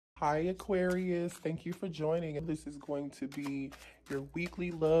Hi, Aquarius. Thank you for joining. This is going to be your weekly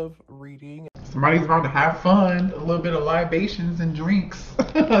love reading. Somebody's about to have fun, a little bit of libations and drinks.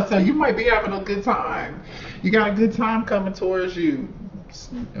 So you might be having a good time. You got a good time coming towards you.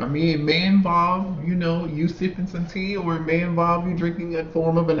 I mean, it may involve, you sipping some tea, or it may involve you drinking a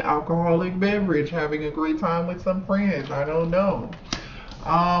form of an alcoholic beverage, having a great time with some friends. I don't know.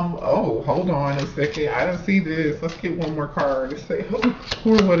 Oh, hold on a second. I don't see this. Let's get one more card to say who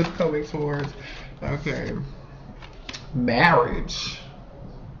or what is coming towards. Okay. Marriage.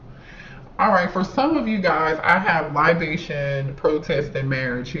 All right, for some of you guys, I have libation, protest, and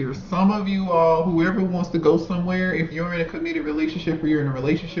marriage here. Some of you all, whoever wants to go somewhere, if you're in a committed relationship or you're in a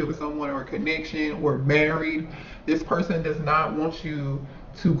relationship with someone or a connection or married, this person does not want you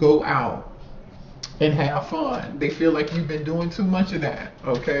to go out and have fun. They feel like you've been doing too much of that.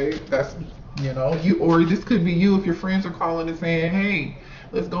 Okay, that's you, or this could be you if your friends are calling and saying, hey,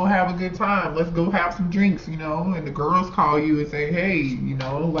 let's go have a good time, let's go have some drinks, and the girls call you and say, hey,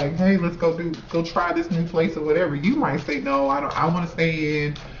 like, hey, let's go try this new place or whatever. You might say, no, I want to stay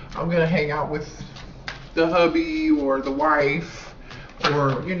in, I'm gonna hang out with the hubby or the wife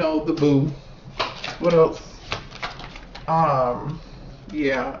or the boo. What else?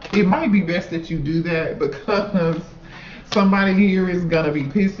 Yeah, it might be best that you do that, because somebody here is gonna be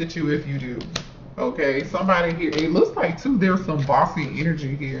pissed at you if you do. Okay, somebody here, it looks like too there's some bossy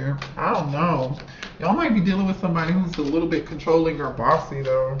energy here. I don't know. Y'all might be dealing with somebody who's a little bit controlling or bossy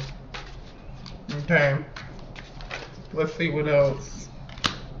though. Okay, let's see what else.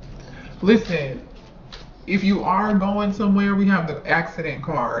 Listen, if you are going somewhere, we have the accident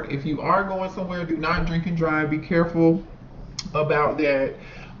card. If you are going somewhere, do not drink and drive. Be careful about that.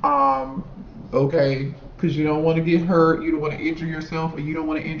 Okay, because you don't want to get hurt, you don't want to injure yourself, or you don't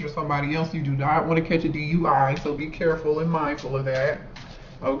want to injure somebody else. You do not want to catch a DUI, so be careful and mindful of that.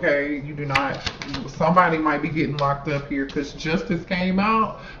 Okay, you do not. Somebody might be getting locked up here because justice came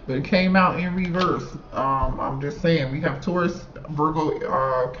out, but it came out in reverse. I'm just saying, we have Taurus,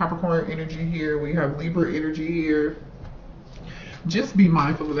 Virgo, Capricorn energy here. We have Libra energy here. Just be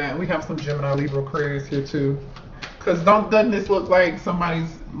mindful of that. We have some Gemini, Libra, Aquarius here too. Because doesn't this look like somebody's,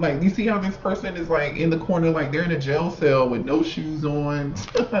 like, you see how this person is like in the corner, like they're in a jail cell with no shoes on.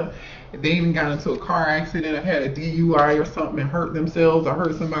 They even got into a car accident or had a DUI or something and hurt themselves or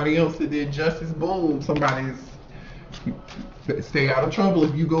hurt somebody else, and then justice, boom, somebody's, stay out of trouble.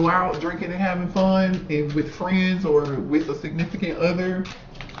 If you go out drinking and having fun and with friends or with a significant other,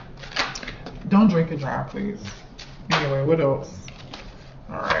 don't drink and drive, please. Anyway, what else?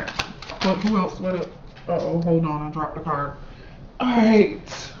 All right. Who else? What else? Uh-oh, hold on, I dropped the card. All right.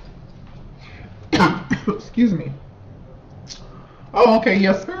 Excuse me. Oh, okay,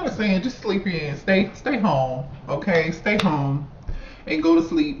 yeah, Spirit is saying just sleep in. Stay home, okay? Stay home and go to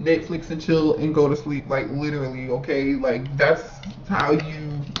sleep. Netflix and chill and go to sleep, like literally, okay? Like, that's how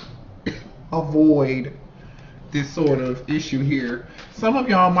you avoid this sort of issue here. Some of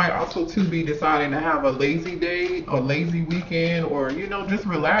y'all might also too be deciding to have a lazy day or lazy weekend, or just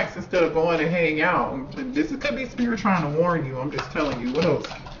relax instead of going and hang out. This could be Spirit trying to warn you. I'm just telling you. What else?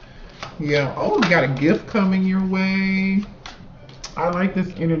 Yeah. Oh, we got a gift coming your way. I like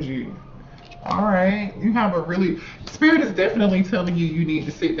this energy. All right, you have a really, Spirit is definitely telling you you need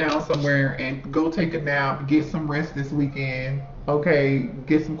to sit down somewhere and go take a nap, get some rest this weekend. Okay,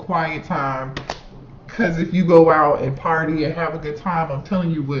 get some quiet time. Because if you go out and party and have a good time, I'm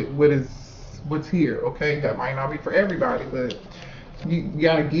telling you what's here, okay? That might not be for everybody, but you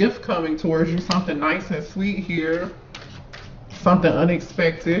got a gift coming towards you, something nice and sweet here, something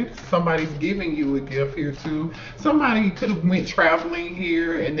unexpected. Somebody's giving you a gift here too. Somebody could have went traveling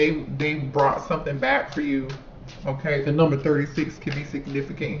here and they brought something back for you, okay? The number 36 could be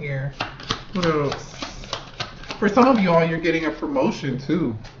significant here. What else? For some of y'all, you're getting a promotion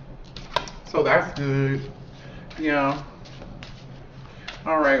too. So that's good. Yeah.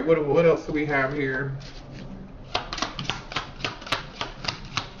 All right. What else do we have here?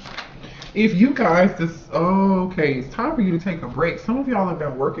 If you guys just, okay, it's time for you to take a break. Some of y'all have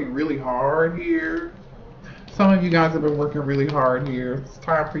been working really hard here. Some of you guys have been working really hard here. It's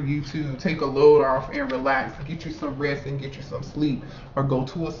time for you to take a load off and relax, get you some rest and get you some sleep, or go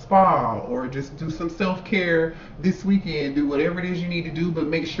to a spa, or just do some self-care this weekend. Do whatever it is you need to do, but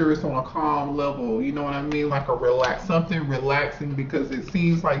make sure it's on a calm level. You know what I mean? Like something relaxing, because it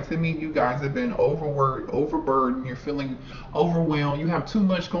seems like to me you guys have been overworked, overburdened. You're feeling overwhelmed. You have too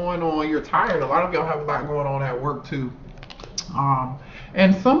much going on. You're tired. A lot of y'all have a lot going on at work too.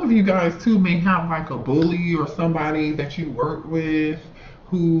 And some of you guys too may have like a bully or somebody that you work with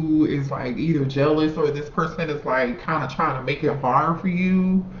who is like either jealous, or this person is like kind of trying to make it hard for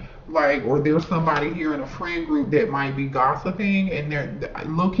you. like, or there's somebody here in a friend group that might be gossiping, and they're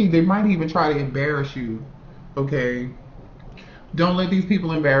low-key, they might even try to embarrass you. Okay, don't let these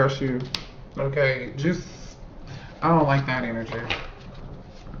people embarrass you. Okay, just, I don't like that energy.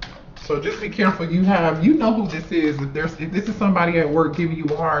 So just be careful. You know who this is. If this is somebody at work giving you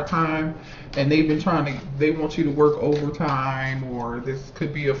a hard time, and they want you to work overtime, or this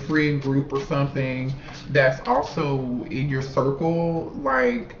could be a friend group or something that's also in your circle,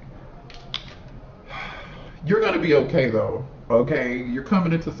 like, you're gonna be okay though. Okay, you're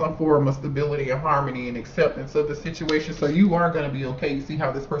coming into some form of stability and harmony and acceptance of the situation, so you are gonna be okay. You see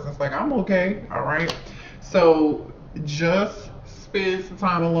how this person's like, I'm okay, all right. So just spend some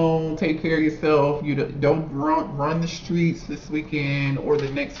time alone, take care of yourself. You don't run the streets this weekend or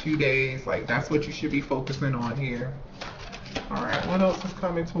the next few days. Like, that's what you should be focusing on here. All right, what else is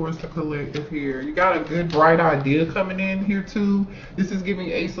coming towards the collective here? You got a good, bright idea coming in here too. This is giving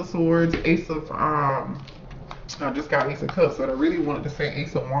Ace of Swords, Ace of I just got Ace of Cups, but I really wanted to say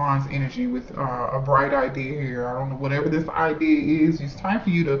Ace of Wands energy with a bright idea here. I don't know, whatever this idea is, it's time for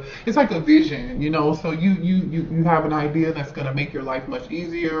you to, it's like a vision, you know, so you have an idea that's going to make your life much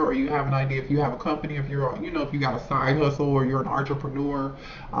easier, or you have an idea if you have a company, if you're, you know, if you got a side hustle or you're an entrepreneur,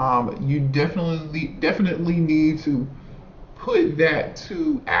 you definitely need to put that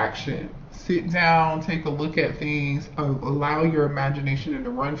to action. Sit down, take a look at things, allow your imagination to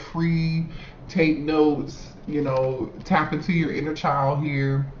run free, take notes, you know, tap into your inner child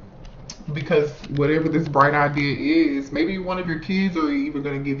here, because whatever this bright idea is, maybe one of your kids are even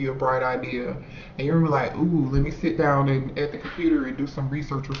going to give you a bright idea, and you're like, ooh, let me sit down and at the computer and do some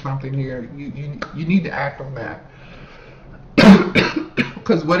research or something here. You need to act on that,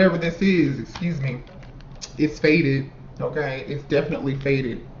 because whatever this is, excuse me, it's fated. Okay, it's definitely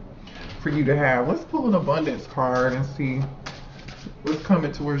fated for you to have. Let's pull an abundance card and see what's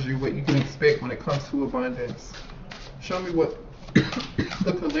coming towards you, what you can expect when it comes to abundance. Show me what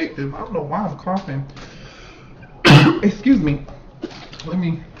the collective, I don't know why I'm coughing. Excuse me. Let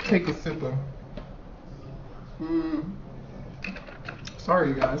me take a sip of. Sorry,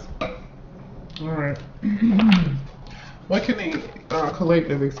 you guys. All right. What can the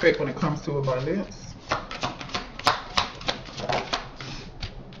collective expect when it comes to abundance?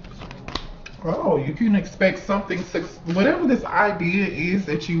 Oh, you can expect something, whatever this idea is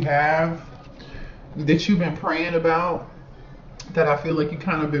that you have, that you've been praying about, that I feel like you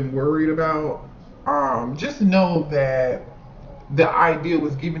kind of been worried about. Just know that the idea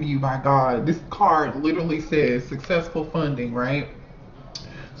was given to you by God. This card literally says successful funding, right?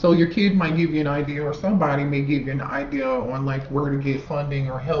 So your kid might give you an idea, or somebody may give you an idea on like where to get funding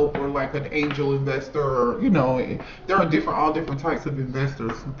or help, or like an angel investor, or, you know, there are all different types of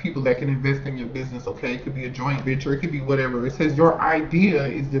investors, people that can invest in your business. Okay, it could be a joint venture, it could be whatever. It says your idea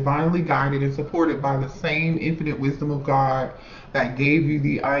is divinely guided and supported by the same infinite wisdom of God that gave you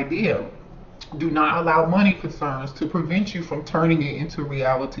the idea. Do not allow money concerns to prevent you from turning it into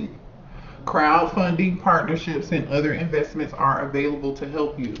reality. Crowdfunding, partnerships, and other investments are available to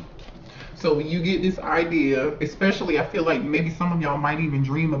help you. So when you get this idea, especially, I feel like maybe some of y'all might even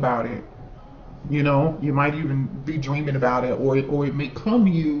dream about it. You know, you might even be dreaming about it, or it may come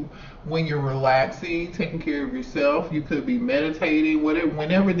to you when you're relaxing, taking care of yourself. You could be meditating, whatever.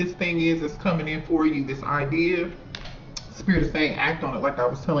 Whenever this thing is that's coming in for you, this idea, Spirit is saying act on it, like I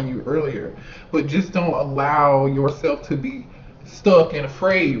was telling you earlier. But just don't allow yourself to be stuck and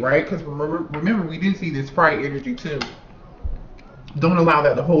afraid, right? Because remember, we did see this fright energy too. Don't allow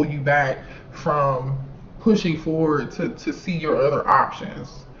that to hold you back from pushing forward to see your other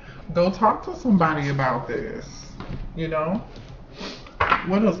options. Go talk to somebody about this, you know?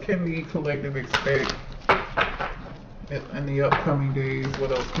 What else can the collective expect in the upcoming days?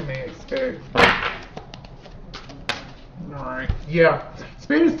 What else can they expect? All right. Yeah.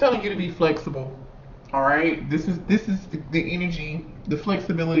 Spirit is telling you to be flexible. All right. This is the energy, the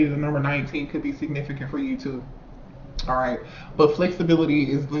flexibility of the number 19 could be significant for you too. All right. But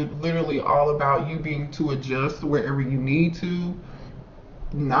flexibility is literally all about you being to adjust wherever you need to,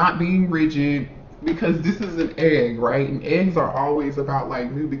 not being rigid, because this is an egg, right? And eggs are always about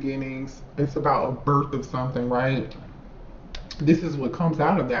like new beginnings. It's about a birth of something, right? This is what comes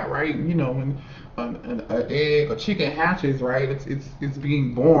out of that, right? You know, when an egg or chicken hatches, right? It's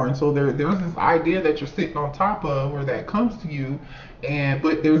being born. So there's this idea that you're sitting on top of, or that comes to you,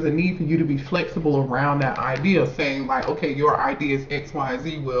 but there's a need for you to be flexible around that idea, saying like, okay, your idea is X, Y,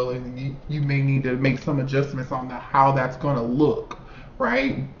 Z, Will, and you may need to make some adjustments on how that's going to look,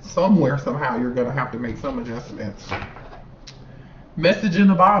 right? Somewhere, somehow, you're going to have to make some adjustments. Message in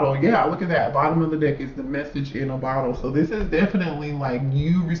a bottle. Yeah, look at that. Bottom of the deck is the message in a bottle. So this is definitely like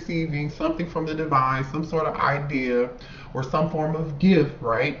you receiving something from the divine, some sort of idea or some form of gift,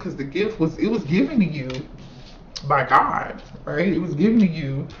 right? Because the gift it was given to you by God, right? It was given to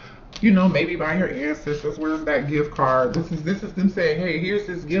you, you know, maybe by your ancestors. Where's that gift card? This is them saying, hey, here's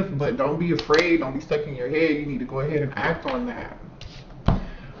this gift, but don't be afraid, don't be stuck in your head. You need to go ahead and act on that.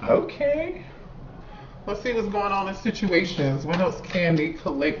 Okay. Let's see what's going on in situations. What else can the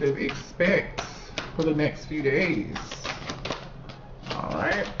collective expect for the next few days? All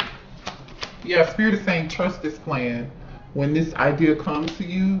right. Yeah, Spirit is saying trust this plan. When this idea comes to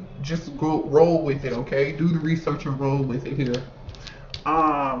you, just go roll with it, okay? Do the research and roll with it here.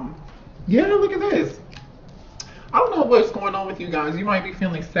 Yeah, look at this. I don't know what's going on with you guys. You might be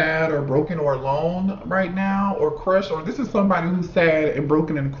feeling sad or broken or alone right now, or crushed, or this is somebody who's sad and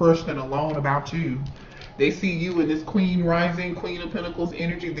broken and crushed and alone about you. They see you in this Queen Rising, Queen of Pentacles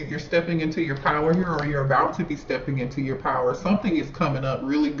energy that you're stepping into your power here, or you're about to be stepping into your power. Something is coming up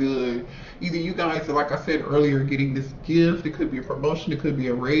really good. Either you guys are, like I said earlier, getting this gift. It could be a promotion, it could be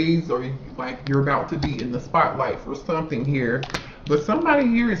a raise, or like you're about to be in the spotlight for something here. But somebody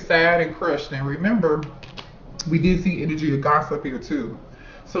here is sad and crushed. And remember, we did see energy of gossip here too.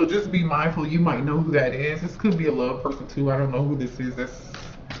 So just be mindful. You might know who that is. This could be a love person too. I don't know who this is. That's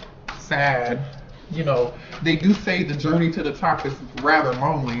sad. You know, they do say the journey to the top is rather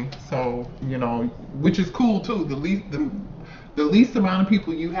lonely. So, you know, which is cool too. The least amount of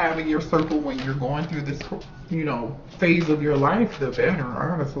people you have in your circle when you're going through this, you know, phase of your life, the better,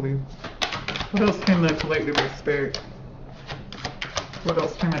 honestly. What else can the collective expect? What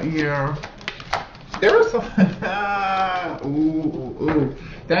else can I, yeah. There's some, ooh.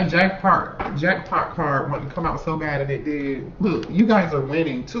 That jackpot card wanted to come out so bad, and it did. Look, you guys are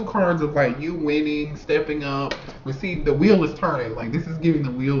winning. 2 cards of like you winning, stepping up, receive. The wheel is turning. Like this is giving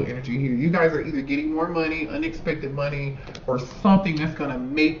the wheel energy here. You guys are either getting more money, unexpected money, or something that's gonna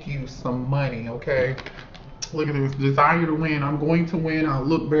make you some money. Okay. Look at this desire to win. I'm going to win. I'll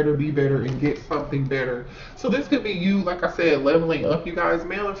look better, be better, and get something better. So this could be you, like I said, leveling up. You guys,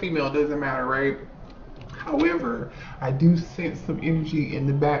 male or female, doesn't matter, right? However, I do sense some energy in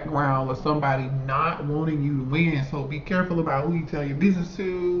the background of somebody not wanting you to win. So be careful about who you tell your business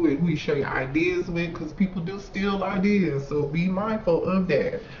to and who you share your ideas with, because people do steal ideas. So be mindful of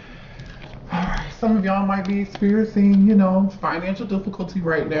that. Alright, some of y'all might be experiencing, you know, financial difficulty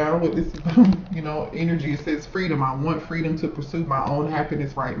right now with this, you know, energy. It says freedom. I want freedom to pursue my own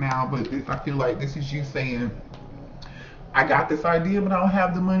happiness right now. But I feel like this is you saying, I got this idea, but I don't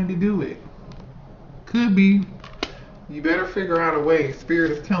have the money to do it. Could be. You better figure out a way.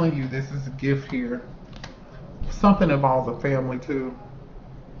 Spirit is telling you this is a gift here. Something involves a family too.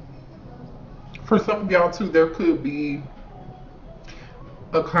 For some of y'all too, there could be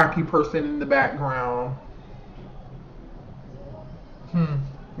a cocky person in the background.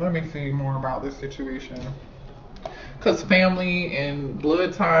 Let me see more about this situation. Because family and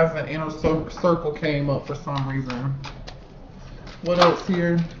blood ties and inner circle came up for some reason. What else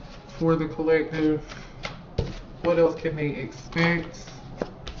here for the collective? What else can they expect?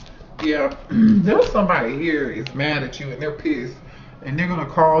 Yeah, there's somebody here is mad at you and they're pissed. And they're going to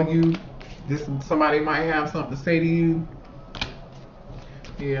call you. Somebody might have something to say to you.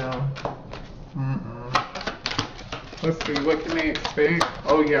 Yeah. Let's see, what can they expect?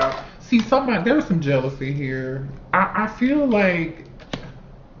 Oh yeah. See, there's some jealousy here. I feel like,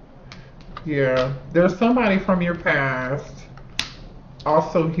 yeah, there's somebody from your past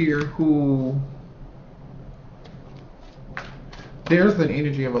also here who, there's an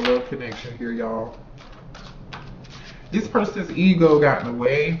energy of a love connection here, y'all. This person's ego got in the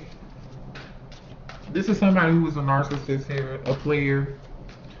way. This is somebody who is a narcissist here, a player.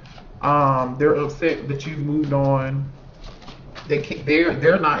 They're upset that you've moved on.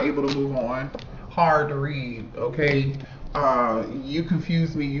 They're not able to move on. Hard to read, okay? You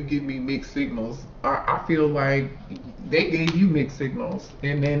confuse me, you give me mixed signals. I feel like they gave you mixed signals.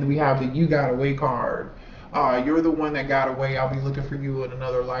 And then we have the you got away card. You're the one that got away. I'll be looking for you in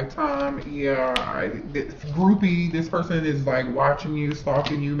another lifetime. Yeah, groupie, this person is like watching you,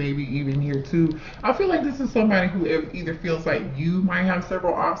 stalking you, maybe even here too. I feel like this is somebody who either feels like you might have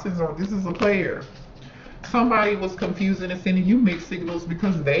several options, or this is a player. Somebody was confusing and sending you mixed signals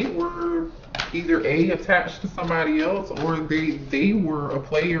because they were either attached to somebody else, or they were a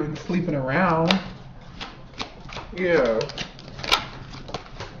player and sleeping around. Yeah.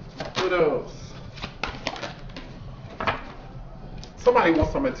 What else? Somebody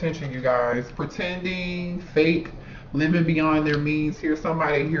wants some attention, you guys. Pretending, fake living beyond their means. Here's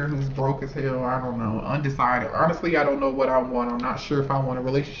somebody here who's broke as hell. I don't know, undecided. Honestly, I don't know what I want. I'm not sure if I want a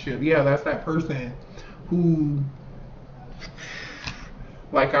relationship. Yeah, that's that person who,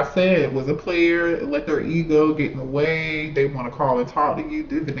 like I said, was a player, let their ego get in the way. They want to call and talk to you,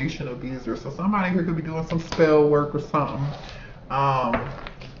 divination abuser. So somebody here could be doing some spell work or something.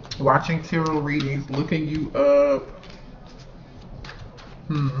 Watching tarot readings, looking you up.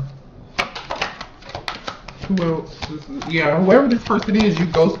 Who else? Yeah, whoever this person is,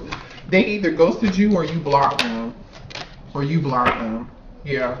 they either ghosted you or you blocked them.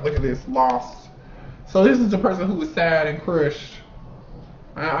 Yeah, look at this, lost. So this is the person who was sad and crushed.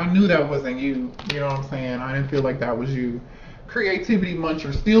 I knew that wasn't you. You know what I'm saying? I didn't feel like that was you. Creativity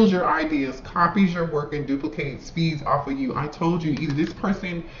muncher, steals your ideas, copies your work, and duplicates, feeds off of you. I told you, either this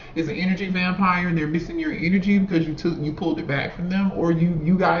person is an energy vampire and they're missing your energy because you pulled it back from them, or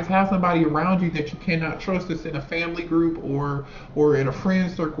you guys have somebody around you that you cannot trust that's in a family group or in a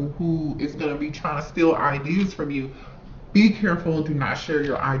friend circle who is going to be trying to steal ideas from you. Be careful. Do not share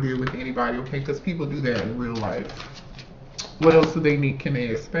your idea with anybody, okay? Because people do that in real life. What else do they need? Can they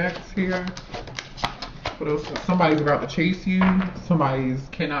expect here? What else? Somebody's about to chase you. Somebody's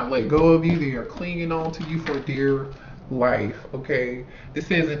cannot let go of you. They are clinging on to you for dear life. Okay. This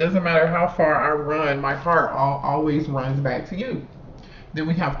says it doesn't matter how far I run, my heart always runs back to you. Then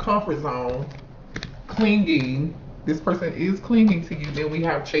we have comfort zone, clinging. This person is clinging to you. Then we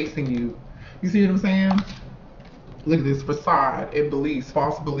have chasing you. You see what I'm saying? Look at this, facade and beliefs,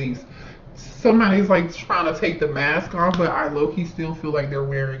 false beliefs. Somebody's like trying to take the mask off, but I low-key still feel like they're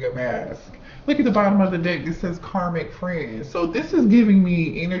wearing a mask. Look at the bottom of the deck. It says karmic friends. So this is giving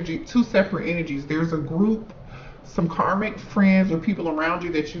me energy, two separate energies. There's a group, some karmic friends or people around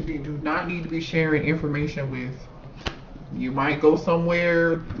you that you do not need to be sharing information with. You might go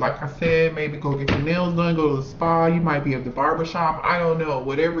somewhere, like I said, maybe go get your nails done, go to the spa. You might be at the barber shop. I don't know.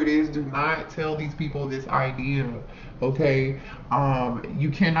 Whatever it is, do not tell these people this idea. Okay, you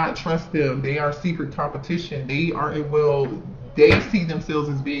cannot trust them. They are secret competition. They see themselves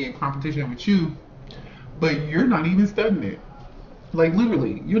as being in competition with you, but you're not even studying it. Like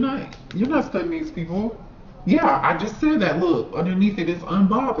literally, you're not studying these people. Yeah, I just said that. Look, underneath it is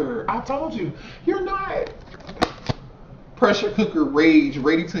unbothered. I told you, you're not. Pressure cooker rage,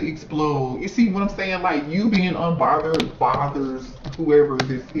 ready to explode. You see what I'm saying? Like you being unbothered bothers whoever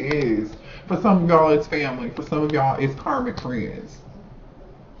this is. For some of y'all, it's family. For some of y'all, it's karmic friends.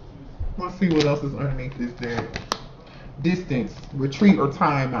 Let's see what else is underneath this deck. Distance, retreat, or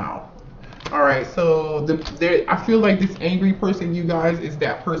time out. All right, so I feel like this angry person, you guys, is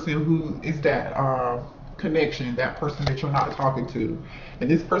that person who is that connection, that person that you're not talking to.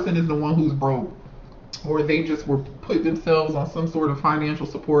 And this person is the one who's broke. Or they just were put themselves on some sort of financial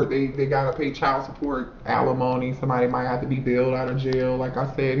support. They gotta pay child support, alimony. Somebody might have to be bailed out of jail, like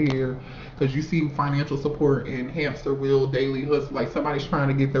I said here, because you see financial support in hamster wheel, daily hustle. Like somebody's trying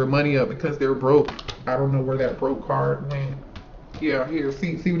to get their money up because they're broke. I don't know where that broke card went. Yeah, here.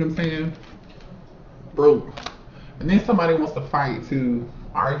 See what I'm saying? Broke. And then somebody wants to fight too.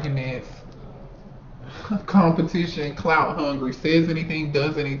 Arguments, competition, clout hungry, says anything,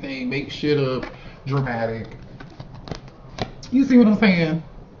 does anything, makes shit up. Dramatic. You see what I'm saying?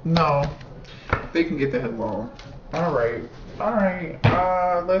 No. They can get the hell on. Alright.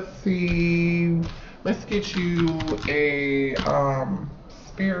 Let's see. Let's get you a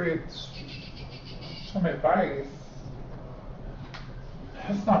spirit, some advice.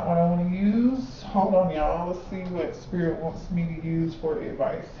 That's not what I want to use. Hold on, y'all. Let's see what spirit wants me to use for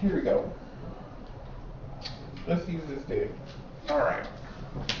advice. Here we go. Let's use this deck. Alright.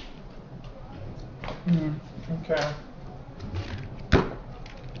 Okay.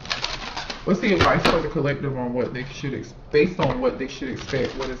 What's the advice for the collective on what they should based on what they should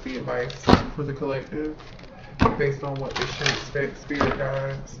expect? What is the advice for the collective based on what they should expect, spirit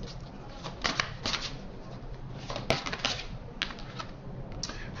guides?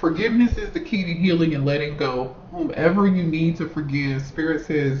 Forgiveness is the key to healing and letting go. Whomever you need to forgive, spirit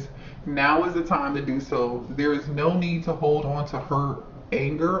says now is the time to do so. There is no need to hold on to hurt,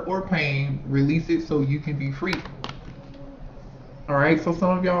 anger, or pain. Release it so you can be free. Alright, so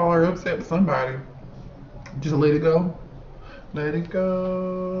some of y'all are upset with somebody. Just let it go. Let it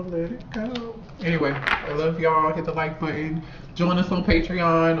go. Let it go. Anyway, I love y'all. Hit the like button. Join us on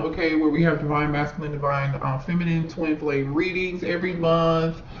Patreon, okay, where we have divine masculine, divine feminine, twin flame readings every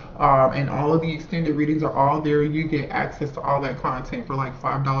month. And all of the extended readings are all there. You get access to all that content for like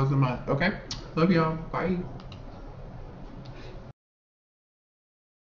 $5 a month, okay? Love y'all. Bye.